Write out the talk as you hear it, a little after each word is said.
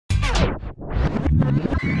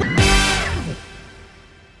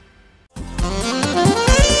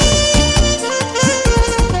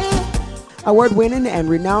Award-winning and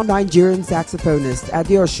renowned Nigerian saxophonist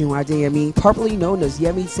Ayo Animashaun, popularly known as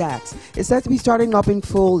YEMI Sax, is set to be starting up in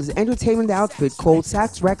full his entertainment outfit called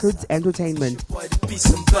Sax Records Entertainment.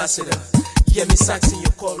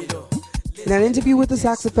 In an interview with the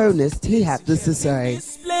saxophonist, he had this to say.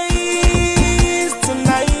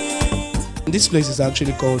 This place is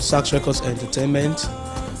actually called Sax Records Entertainment.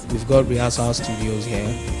 We've got rehearsal studios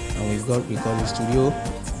here, and we've got recording studio.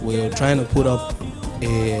 We're trying to put up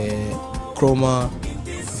a chroma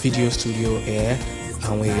video studio here,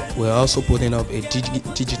 and we're also putting up a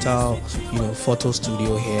digital photo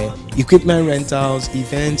studio here. Equipment rentals,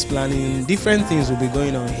 events planning, different things will be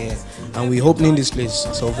going on here, and we're opening this place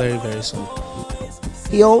so very, very soon.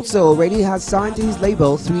 He also already has signed to his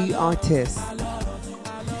label 3 artists.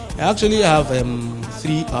 I actually have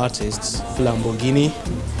 3 artists. Lamborghini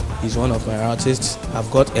is one of my artists. I've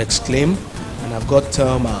got Exclaim, and I've got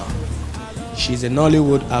Thelma. She's a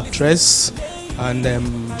Nollywood actress, and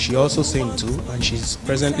she also sings too, and she's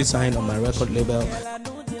presently signed on my record label.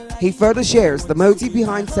 He further shares the motive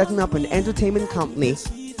behind setting up an entertainment company.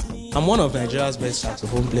 I'm one of Nigeria's best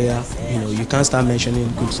saxophone players. You can't start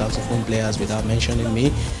mentioning good saxophone players without mentioning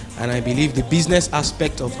me. And I believe the business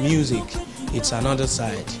aspect of music, it's another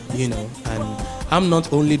side, and I'm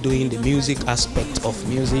not only doing the music aspect of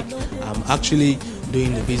music, I'm actually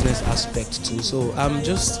doing the business aspect too. So I'm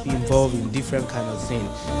just involved in different kind of things.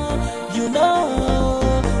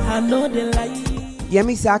 I know they like.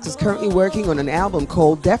 YEMI Sax is currently working on an album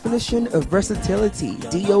called Definition of Versatility,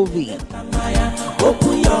 DOV.